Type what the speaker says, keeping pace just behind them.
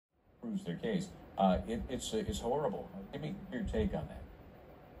proves their case. It's horrible. Give me your take on that.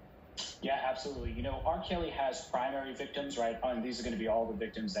 Yeah, absolutely. You know, R. Kelly has primary victims, right? And these are going to be all the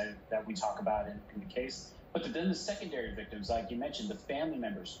victims that we talk about in the case. But then the secondary victims, like you mentioned, the family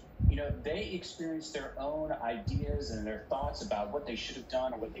members, you know, they experience their own ideas and their thoughts about what they should have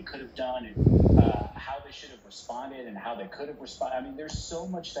done or what they could have done, and how they should have responded and how they could have responded. I mean, there's so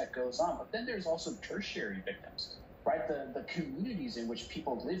much that goes on. But then there's also tertiary victims, right? The communities in which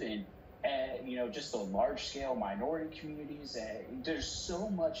people live in, and, you know, just the large-scale minority communities. There's so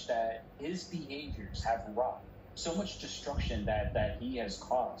much that his behaviors have wrought, so much destruction that he has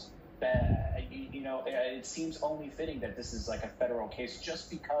caused, that, you know, it seems only fitting that this is like a federal case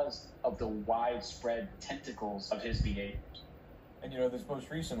just because of the widespread tentacles of his behaviors. And, you know, this most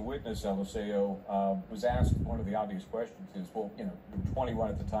recent witness, Eliseo, was asked one of the obvious questions is, well, you know, you were 21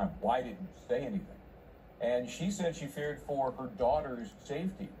 at the time. Why didn't you say anything? And she said she feared for her daughter's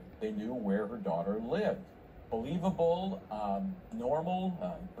safety. They knew where her daughter lived. Believable, normal.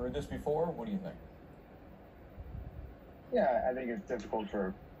 Heard this before? What do you think? Yeah, I think it's difficult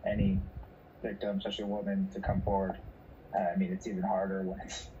for any victim, especially a woman, to come forward. I mean, it's even harder when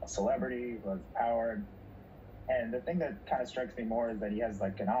it's a celebrity who has power. And the thing that kind of strikes me more is that he has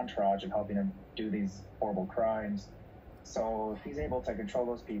like an entourage of helping him do these horrible crimes. So if he's able to control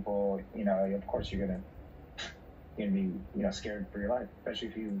those people, you know, of course you're gonna be, you know, scared for your life, especially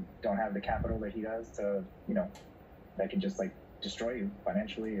if you don't have the capital that he does to, you know, that can just like destroy you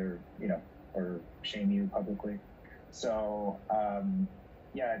financially or, you know, or shame you publicly. So,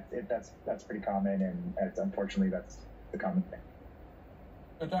 yeah, that's pretty common, and unfortunately that's the common thing.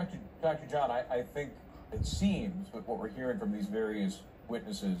 So, Dr. John, I think it seems with what we're hearing from these various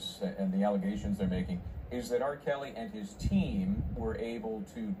witnesses and the allegations they're making is that R. Kelly and his team were able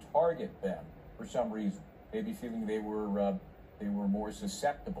to target them for some reason. Maybe feeling they were more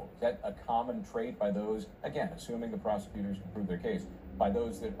susceptible. Is that a common trait by those, again, assuming the prosecutors can prove their case, by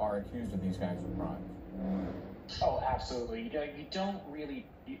those that are accused of these kinds of crimes? Oh, absolutely. You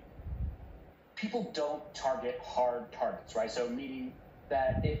know, people don't target hard targets, right? So meaning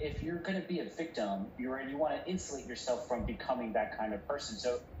that if you're going to be a victim, you want to insulate yourself from becoming that kind of person.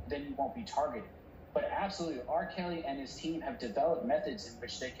 So then you won't be targeted. But absolutely, R. Kelly and his team have developed methods in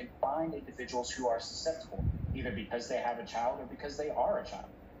which they can find individuals who are susceptible, either because they have a child or because they are a child.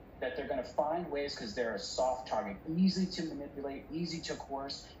 That they're going to find ways because they're a soft target, easy to manipulate, easy to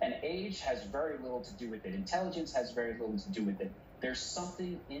coerce, and age has very little to do with it. Intelligence has very little to do with it. There's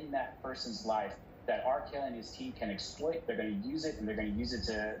something in that person's life that R. Kelly and his team can exploit. They're going to use it, and they're going to use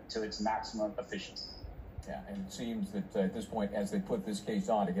it to its maximum efficiency. Yeah, and it seems that at this point, as they put this case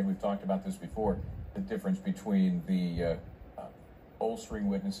on, again, we've talked about this before, the difference between the bolstering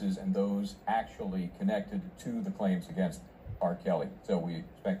witnesses and those actually connected to the claims against R. Kelly. So we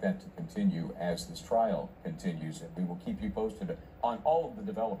expect that to continue as this trial continues, and we will keep you posted on all of the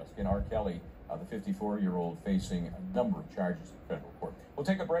developments. Again, R. Kelly, the 54-year-old, facing a number of charges in federal court. We'll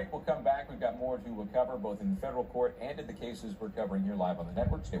take a break. We'll come back. We've got more to cover, both in the federal court and in the cases we're covering here live on the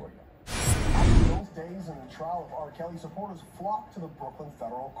network. Stay where you are. After those days in the trial of R. Kelly, supporters flocked to the Brooklyn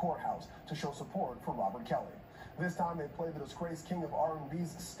Federal Courthouse to show support for Robert Kelly. This time they played the disgraced king of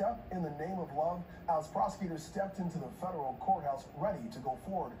R&B's Step in the Name of Love as prosecutors stepped into the federal courthouse ready to go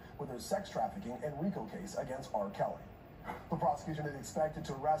forward with their sex trafficking and RICO case against R. Kelly. The prosecution is expected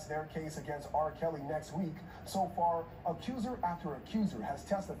to rest their case against R. Kelly next week. So far, accuser after accuser has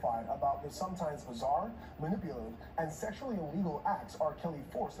testified about the sometimes bizarre, manipulative, and sexually illegal acts R. Kelly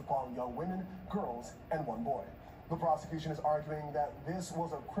forced upon young women, girls, and one boy. The prosecution is arguing that this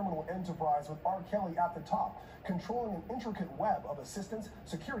was a criminal enterprise with R. Kelly at the top, controlling an intricate web of assistants,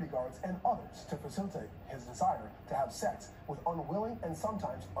 security guards, and others to facilitate his desire to have sex with unwilling and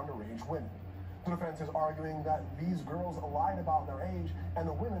sometimes underage women. The defense is arguing that these girls lied about their age and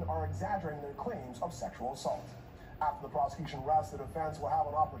the women are exaggerating their claims of sexual assault. After the prosecution rests, the defense will have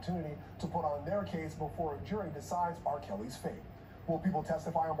an opportunity to put on their case before a jury decides R. Kelly's fate. Will people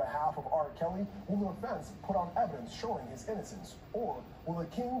testify on behalf of R. Kelly? Will the defense put on evidence showing his innocence? Or will the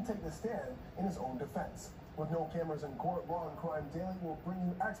king take the stand in his own defense? With no cameras in court, Law and Crime Daily will bring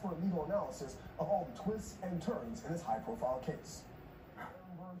you expert legal analysis of all the twists and turns in this high-profile case.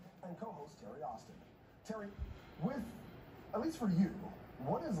 And co-host Terry Austin. Terry, with, at least for you,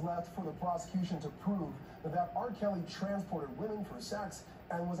 what is left for the prosecution to prove that R. Kelly transported women for sex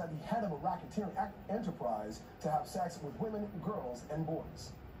and was at the head of a racketeering enterprise to have sex with women, girls, and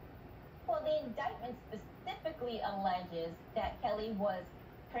boys? Well, the indictment specifically alleges that Kelly was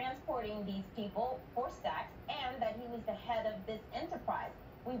transporting these people for sex and that he was the head of this enterprise.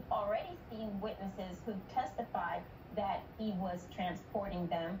 We've already seen witnesses who testified that he was transporting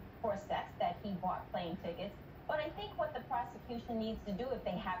them for sex, that he bought plane tickets. But I think what the prosecution needs to do, if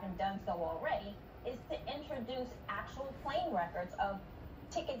they haven't done so already, is to introduce actual plane records of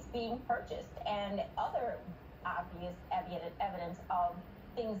tickets being purchased and other obvious evidence of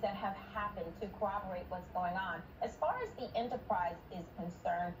things that have happened to corroborate what's going on. As far as the enterprise is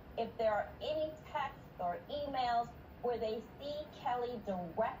concerned, if there are any texts or emails where they see Kelly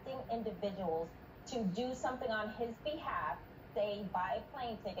directing individuals to do something on his behalf, say buy a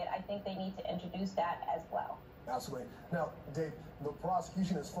plane ticket, I think they need to introduce that as well. Absolutely. Now, Dave, the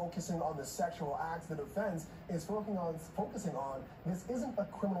prosecution is focusing on the sexual acts. The defense is focusing on this isn't a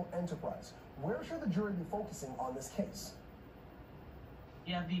criminal enterprise. Where should the jury be focusing on this case?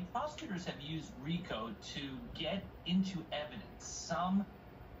 Yeah, the prosecutors have used RICO to get into evidence some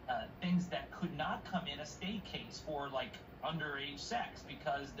things that could not come in a state case for like underage sex,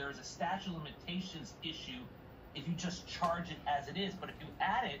 because there's a statute of limitations issue if you just charge it as it is. But if you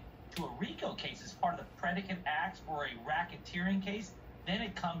add it to a RICO case as part of the predicate acts for a racketeering case, then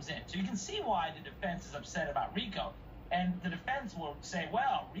it comes in. So you can see why the defense is upset about RICO. And the defense will say,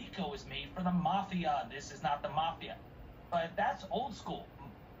 well, RICO is made for the mafia. This is not the mafia. But that's old school.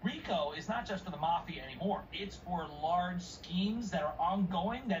 RICO is not just for the mafia anymore. It's for large schemes that are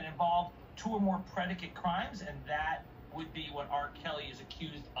ongoing that involve 2 or more predicate crimes, and that would be what R. Kelly is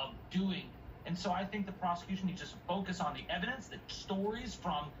accused of doing. And so I think the prosecution needs to just focus on the evidence, the stories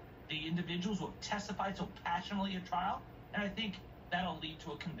from the individuals who have testified so passionately at trial, and I think that'll lead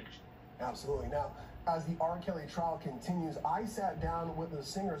to a conviction. Absolutely. Now, as the R. Kelly trial continues, I sat down with the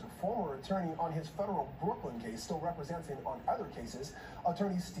singer's former attorney on his federal Brooklyn case, still representing on other cases,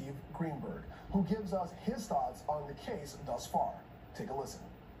 attorney Steve Greenberg, who gives us his thoughts on the case thus far. Take a listen.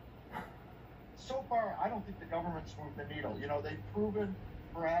 So far, I don't think the government's moved the needle. You know, they've proven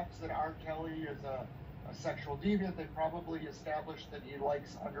perhaps that R. Kelly is a sexual deviant. They probably established that he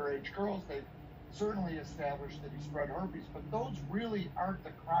likes underage girls. They've certainly established that he spread herpes, but those really aren't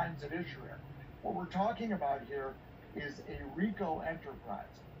the crimes at issue here. What we're talking about here is a RICO enterprise.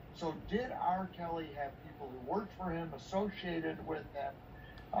 So did R. Kelly have people who worked for him, associated with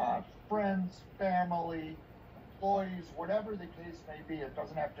him, friends, family, employees, whatever the case may be, it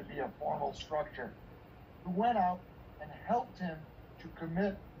doesn't have to be a formal structure, who went out and helped him to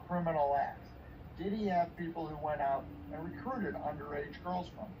commit criminal acts? Did he have people who went out and recruited underage girls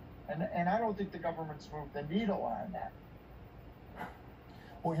from him? And I don't think the government's moved the needle on that.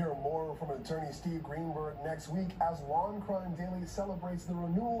 We'll hear more from attorney Steve Greenberg next week as Law and Crime Daily celebrates the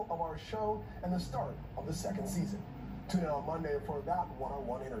renewal of our show and the start of the 2nd season. Tune in on Monday for that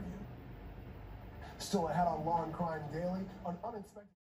one-on-one interview. Still ahead on Law and Crime Daily, an unexpected